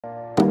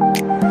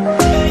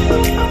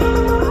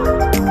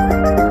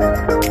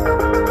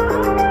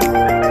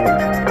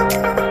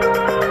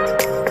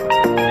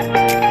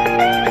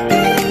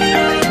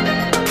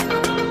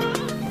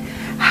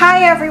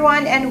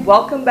everyone, and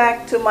welcome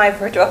back to my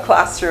virtual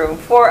classroom.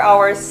 For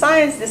our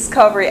science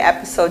discovery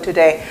episode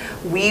today,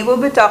 we will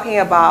be talking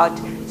about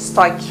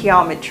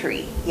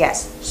stoichiometry.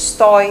 Yes,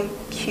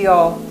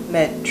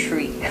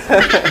 stoichiometry.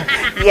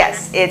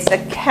 Yes, it's a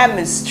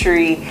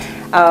chemistry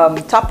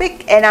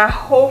topic, and I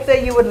hope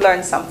that you would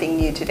learn something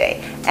new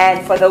today.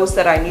 And for those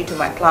that are new to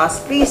my class,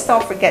 please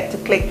don't forget to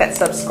click that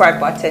subscribe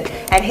button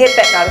and hit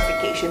that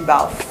notification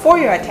bell for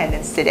your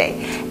attendance today.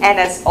 And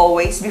as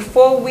always,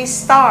 before we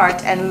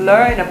start and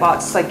learn about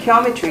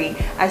stoichiometry,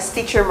 as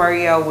Teacher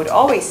Maria would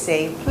always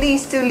say,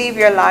 please do live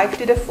your life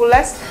to the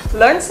fullest,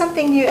 learn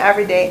something new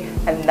every day,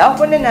 and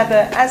love one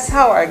another as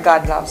how our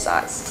God loves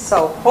us.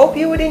 So hope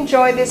you would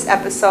enjoy this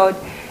episode,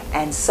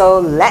 and so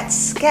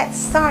let's get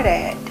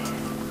started.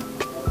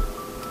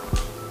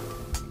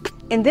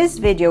 In this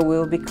video, we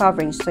will be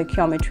covering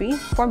stoichiometry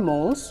for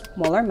moles,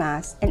 molar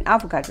mass, and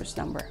Avogadro's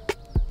number.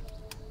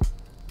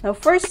 Now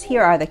first,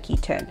 here are the key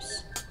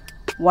terms.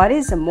 What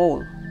is a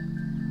mole?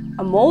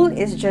 A mole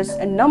is just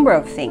a number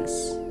of things.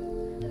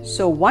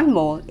 So 1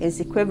 mole is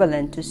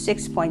equivalent to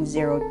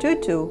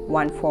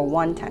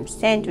 6.022141 times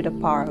 10 to the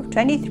power of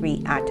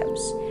 23 atoms.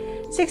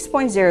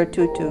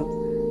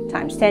 6.022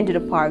 times 10 to the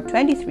power of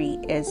 23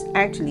 is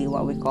actually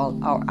what we call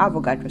our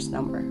Avogadro's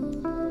number.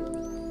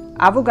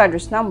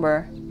 Avogadro's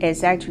number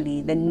is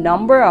actually the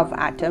number of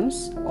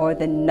atoms or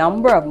the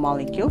number of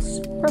molecules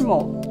per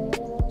mole.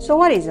 So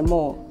what is a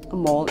mole? A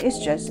mole is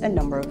just a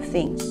number of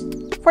things.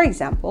 For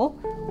example,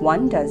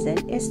 1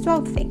 dozen is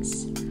 12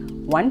 things.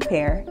 1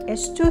 pair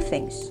is 2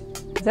 things.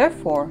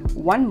 Therefore,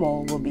 1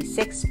 mole will be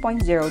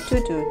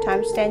 6.022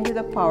 times 10 to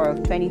the power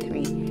of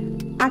 23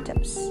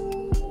 atoms.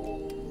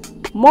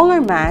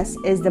 Molar mass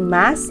is the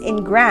mass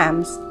in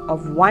grams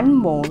of 1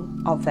 mole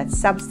of that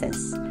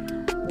substance.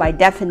 By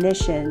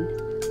definition,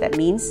 that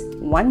means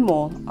 1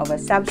 mole of a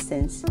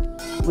substance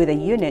with a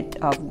unit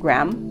of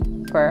gram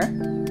per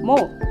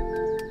mole.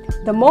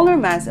 The molar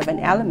mass of an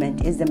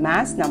element is the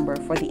mass number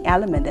for the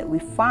element that we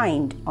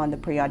find on the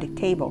periodic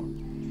table.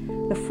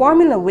 The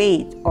formula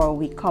weight, or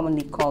we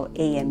commonly call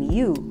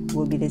AMU,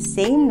 will be the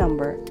same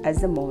number as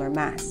the molar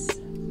mass.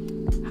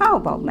 How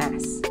about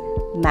mass?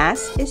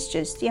 Mass is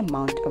just the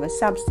amount of a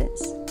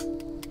substance.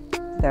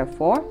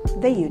 Therefore,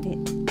 the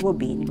unit will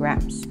be in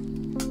grams.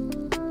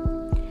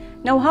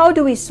 Now, how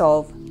do we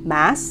solve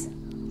mass,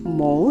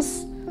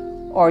 moles,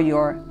 or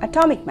your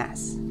atomic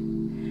mass?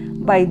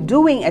 By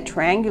doing a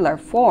triangular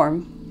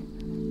form,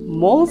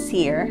 moles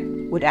here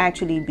would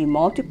actually be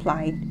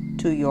multiplied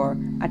to your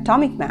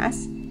atomic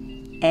mass,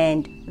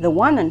 and the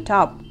one on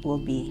top will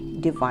be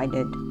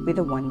divided with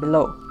the one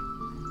below.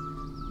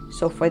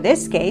 So for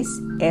this case,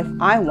 if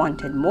I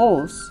wanted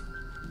moles,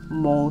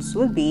 moles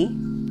would be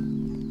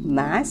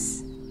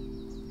mass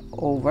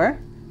over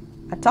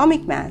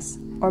atomic mass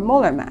or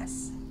molar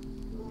mass.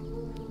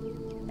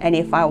 And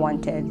if I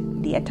wanted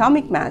the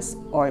atomic mass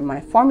or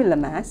my formula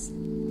mass,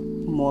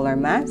 molar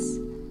mass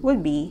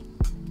would be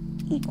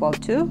equal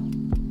to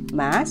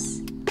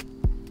mass,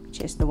 which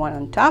is the one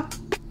on top,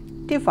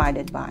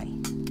 divided by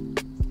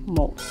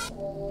moles.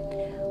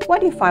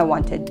 What if I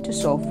wanted to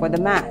solve for the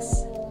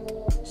mass?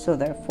 So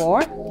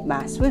therefore,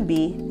 mass would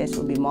be, this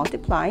will be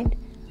multiplied,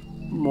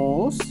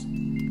 moles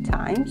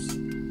times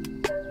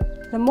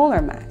the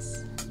molar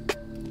mass.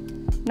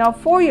 Now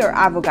for your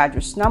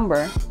Avogadro's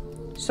number,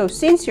 so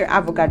since your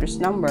Avogadro's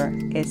number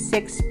is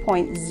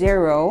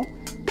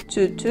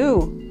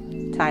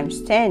 6.022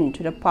 times 10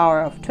 to the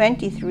power of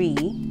 23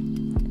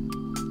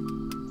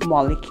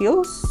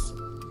 molecules,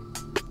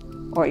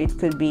 or it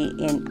could be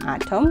in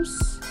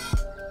atoms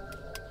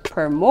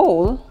per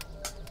mole,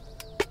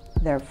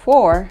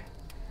 therefore,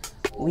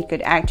 we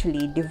could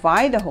actually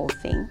divide the whole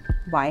thing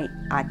by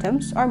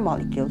atoms or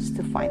molecules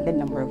to find the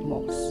number of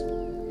moles.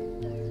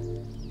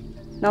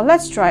 Now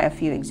let's try a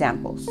few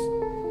examples.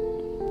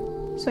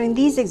 So in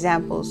these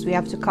examples, we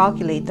have to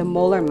calculate the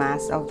molar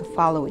mass of the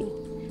following.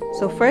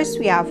 So first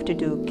we have to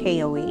do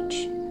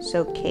KOH.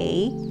 So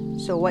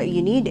what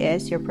you need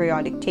is your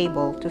periodic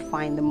table to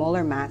find the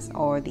molar mass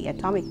or the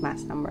atomic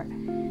mass number.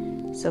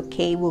 So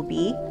K will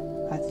be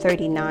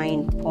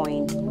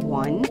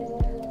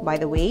 39.1. By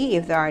the way,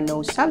 if there are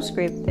no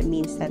subscript, that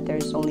means that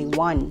there's only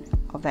one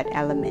of that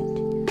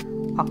element.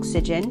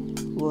 Oxygen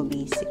will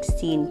be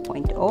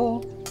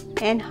 16.0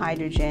 and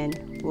hydrogen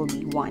will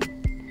be 1.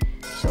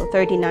 So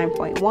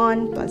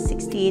 39.1 plus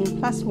 16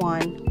 plus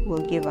 1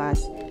 will give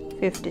us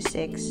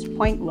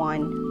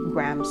 56.1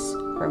 grams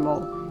per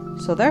mole.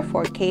 So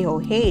therefore,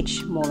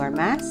 KOH molar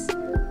mass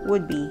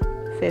would be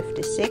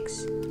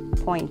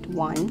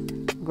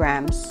 56.1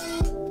 grams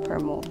per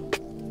mole.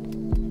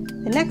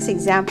 The next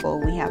example,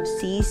 we have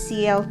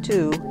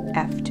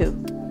CCl2F2.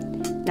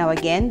 Now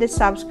again, the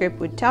subscript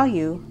would tell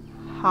you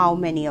how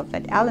many of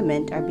that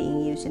element are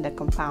being used in the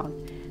compound.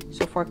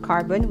 So for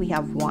carbon, we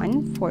have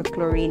 1, for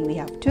chlorine, we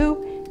have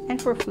 2,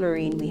 and for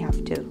fluorine, we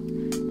have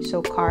 2.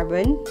 So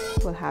carbon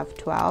will have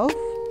 12,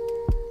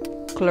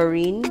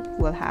 chlorine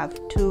will have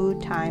 2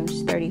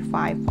 times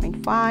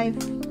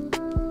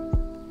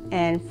 35.5,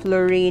 and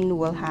fluorine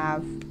will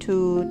have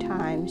 2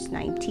 times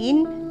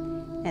 19,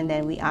 and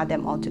then we add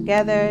them all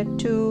together.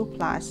 2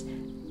 plus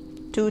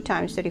 2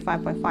 times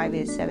 35.5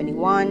 is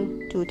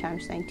 71. 2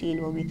 times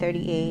 19 will be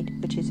 38,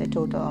 which is a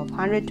total of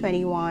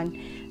 121.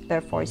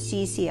 Therefore,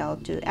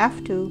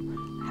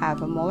 CCl2F2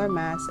 have a molar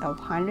mass of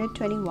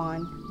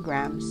 121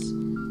 grams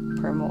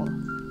per mole.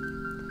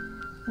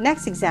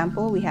 Next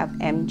example, we have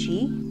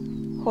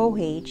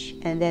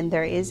MgOH, and then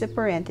there is a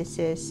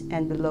parenthesis,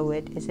 and below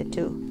it is a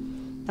 2.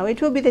 Now,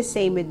 it will be the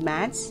same with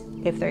maths.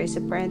 If there is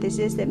a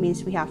parenthesis, that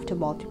means we have to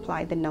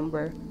multiply the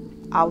number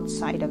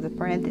outside of the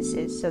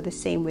parenthesis. So the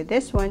same with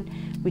this one,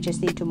 we just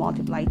need to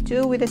multiply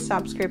 2 with the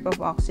subscript of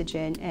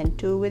oxygen and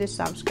 2 with the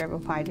subscript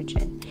of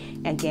hydrogen.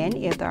 Again,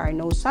 if there are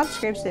no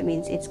subscripts, that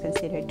means it's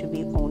considered to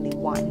be only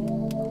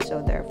 1.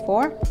 So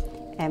therefore,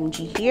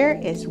 Mg here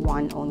is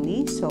 1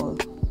 only. So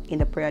in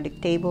the periodic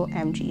table,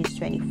 Mg is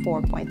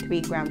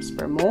 24.3 grams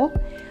per mole.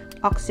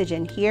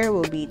 Oxygen here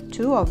will be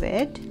 2 of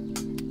it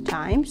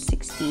times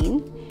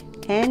 16,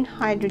 and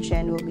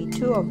hydrogen will be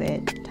 2 of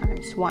it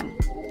times 1.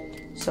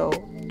 So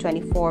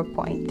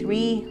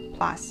 24.3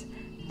 plus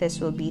this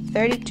will be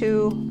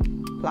 32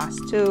 plus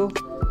 2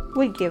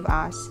 would give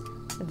us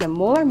the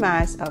molar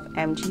mass of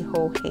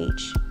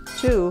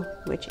MgOH2,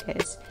 which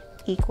is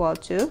equal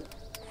to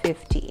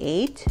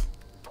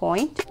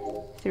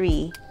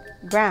 58.3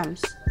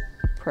 grams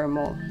per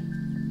mole.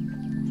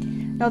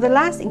 Now the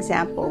last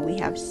example, we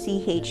have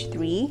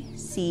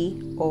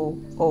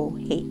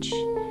CH3COOH.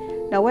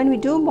 Now when we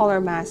do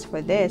molar mass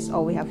for this,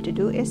 all we have to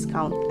do is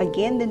count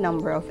again the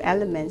number of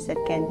elements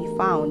that can be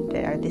found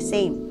that are the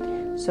same.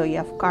 So you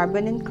have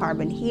carbon and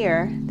carbon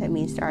here. That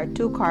means there are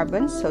 2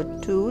 carbons, so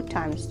 2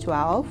 times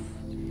 12,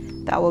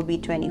 that will be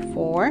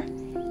 24.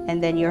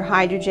 And then your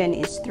hydrogen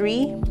is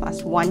 3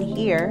 plus 1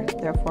 here,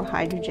 therefore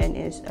hydrogen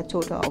is a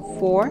total of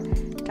 4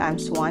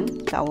 times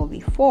 1, that will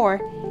be 4.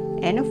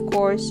 And of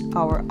course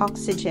our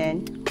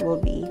oxygen will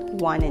be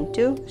 1 and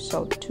 2,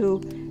 so 2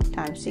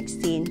 times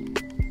 16,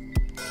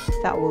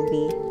 that will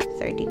be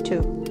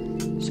 32.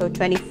 So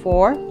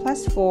 24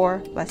 plus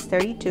 4 plus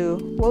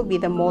 32 will be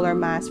the molar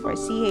mass for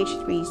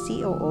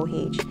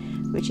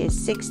CH3COOH, which is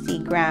 60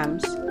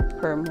 grams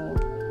per mole.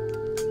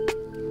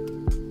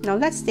 Now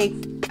let's take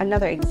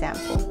another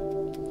example.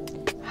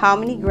 How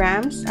many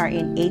grams are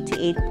in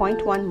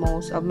 88.1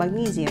 moles of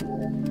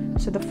magnesium?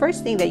 So the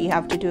first thing that you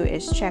have to do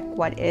is check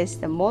what is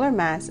the molar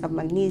mass of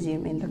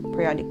magnesium in the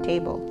periodic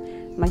table.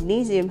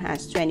 Magnesium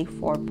has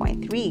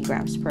 24.3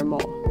 grams per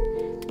mole.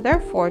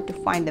 Therefore, to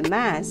find the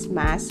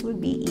mass would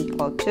be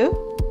equal to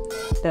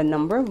the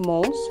number of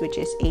moles, which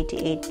is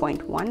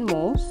 88.1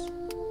 moles,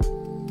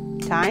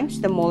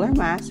 times the molar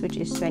mass, which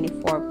is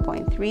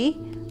 24.3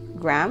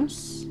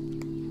 grams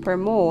per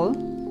mole.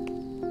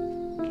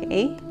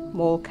 Okay,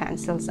 mole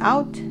cancels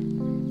out.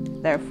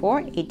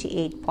 Therefore,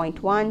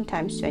 88.1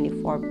 times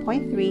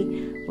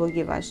 24.3 will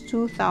give us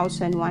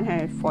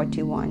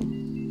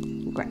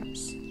 2,141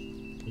 grams.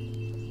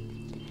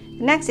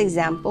 Next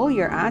example,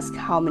 you're asked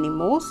how many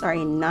moles are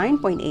in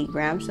 9.8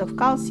 grams of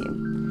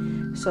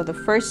calcium. So the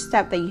first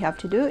step that you have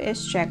to do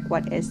is check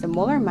what is the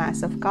molar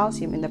mass of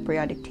calcium in the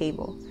periodic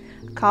table.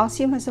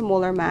 Calcium has a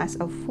molar mass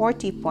of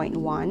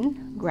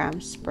 40.1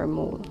 grams per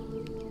mole.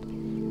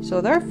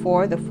 So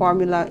therefore, the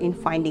formula in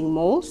finding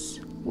moles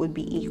would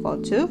be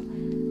equal to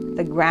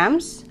the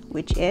grams,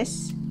 which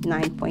is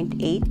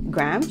 9.8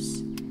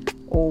 grams,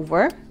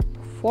 over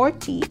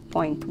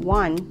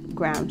 40.1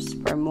 grams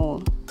per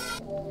mole.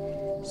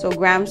 So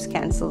grams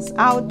cancels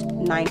out.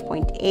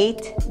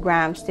 9.8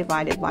 grams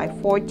divided by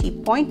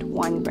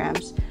 40.1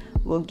 grams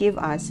will give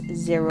us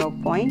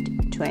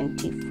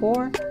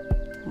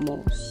 0.24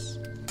 moles.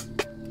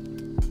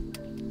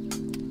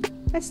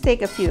 Let's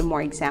take a few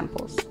more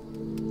examples.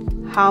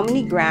 How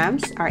many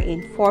grams are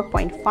in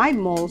 4.5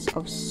 moles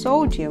of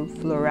sodium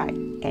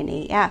fluoride,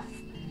 NaF?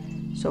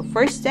 So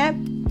first step,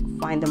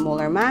 find the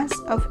molar mass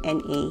of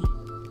Na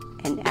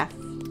and F.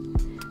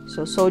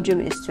 So sodium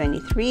is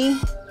 23,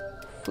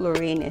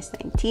 fluorine is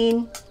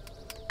 19.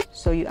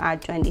 So you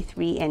add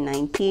 23 and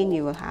 19,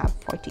 you will have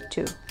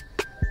 42.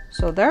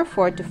 So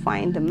therefore, to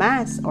find the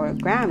mass or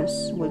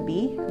grams would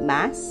be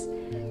mass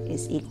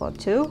is equal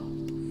to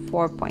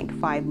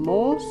 4.5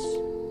 moles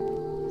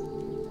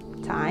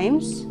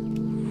times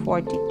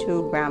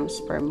 42 grams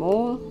per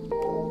mole.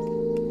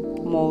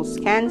 Moles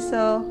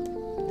cancel.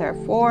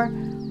 Therefore,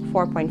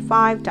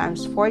 4.5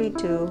 times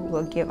 42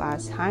 will give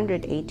us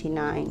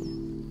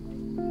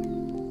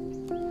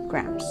 189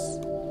 grams.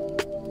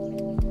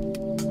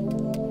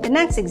 The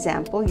next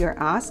example, you're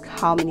asked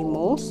how many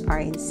moles are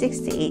in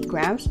 68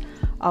 grams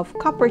of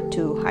copper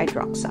 2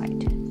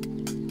 hydroxide.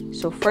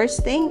 So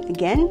first thing,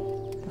 again,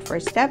 the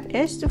first step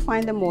is to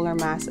find the molar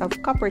mass of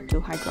copper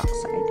 2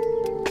 hydroxide.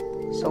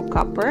 So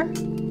copper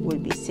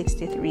would be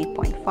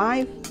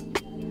 63.5.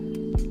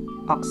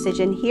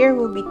 Oxygen here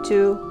will be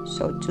 2,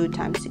 so 2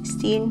 times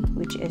 16,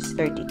 which is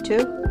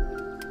 32.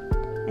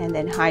 And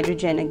then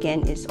hydrogen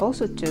again is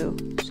also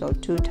 2, so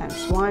 2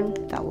 times 1,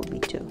 that will be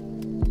 2.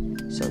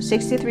 So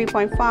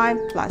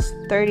 63.5 plus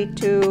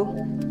 32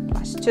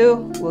 plus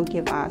 2 will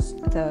give us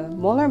the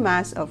molar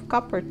mass of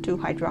copper 2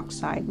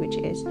 hydroxide, which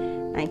is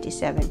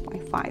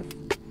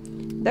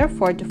 97.5.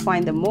 Therefore, to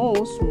find the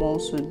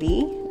moles would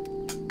be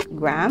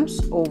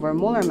grams over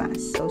molar mass.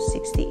 So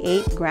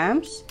 68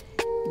 grams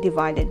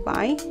divided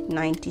by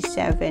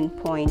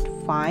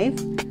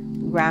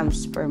 97.5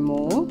 grams per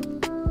mole.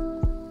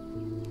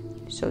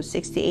 So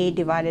 68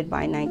 divided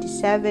by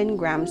 97,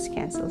 grams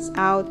cancels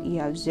out. You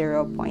have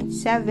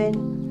 0.7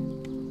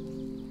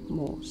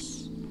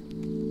 moles.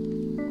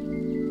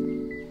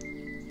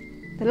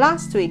 The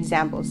last two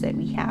examples that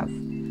we have.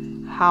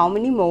 How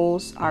many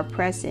moles are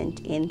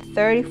present in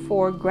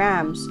 34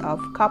 grams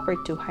of copper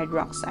 2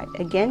 hydroxide?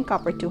 Again,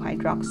 copper 2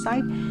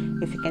 hydroxide,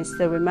 if you can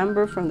still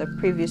remember from the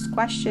previous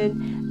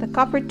question, the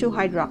copper 2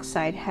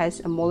 hydroxide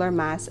has a molar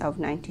mass of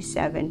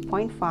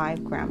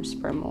 97.5 grams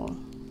per mole.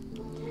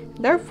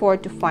 Therefore,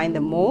 to find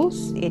the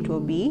moles, it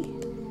will be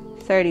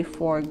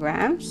 34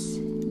 grams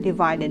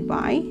divided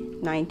by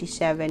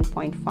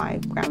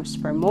 97.5 grams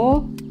per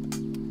mole.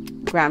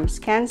 Grams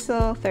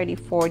cancel.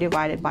 34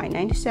 divided by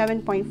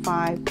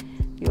 97.5,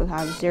 you'll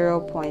have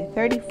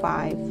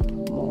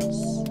 0.35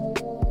 moles.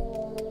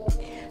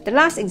 The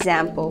last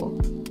example,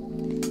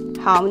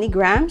 how many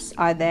grams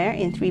are there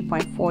in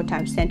 3.4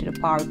 times 10 to the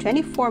power of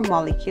 24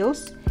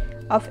 molecules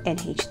of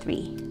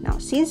NH3? Now,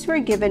 since we're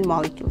given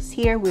molecules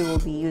here, we will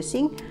be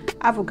using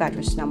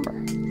Avogadro's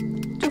number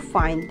to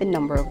find the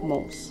number of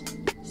moles.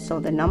 So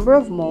the number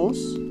of moles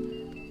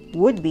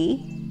would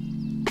be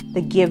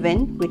the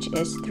given, which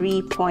is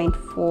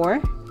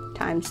 3.4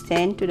 times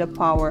 10 to the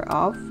power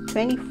of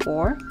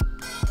 24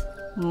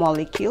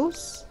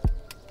 molecules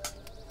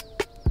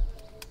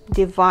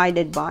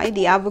divided by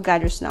the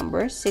Avogadro's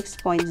number,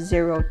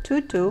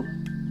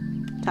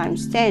 6.022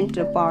 times 10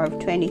 to the power of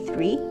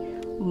 23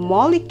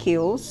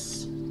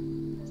 molecules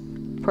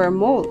per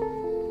mole.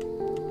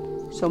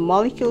 So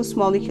molecules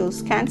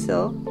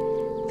cancel.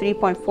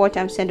 3.4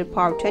 times 10 to the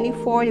power of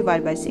 24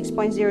 divided by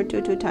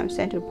 6.022 times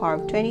 10 to the power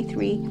of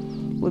 23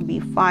 would be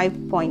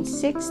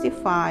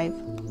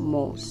 5.65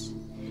 moles.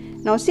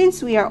 Now,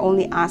 since we are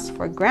only asked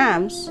for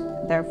grams,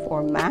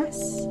 therefore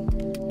mass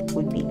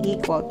would be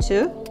equal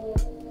to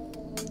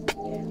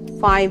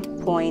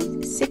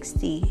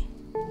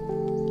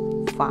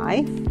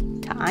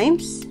 5.65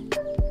 times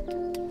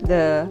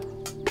the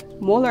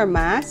molar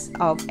mass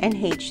of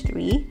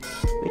NH3,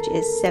 which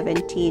is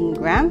 17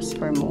 grams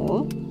per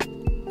mole.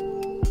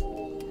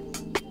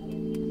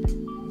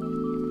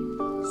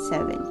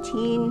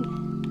 17.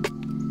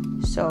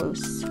 So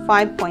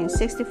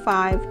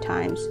 5.65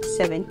 times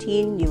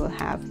 17, you will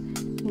have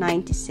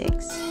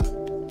 96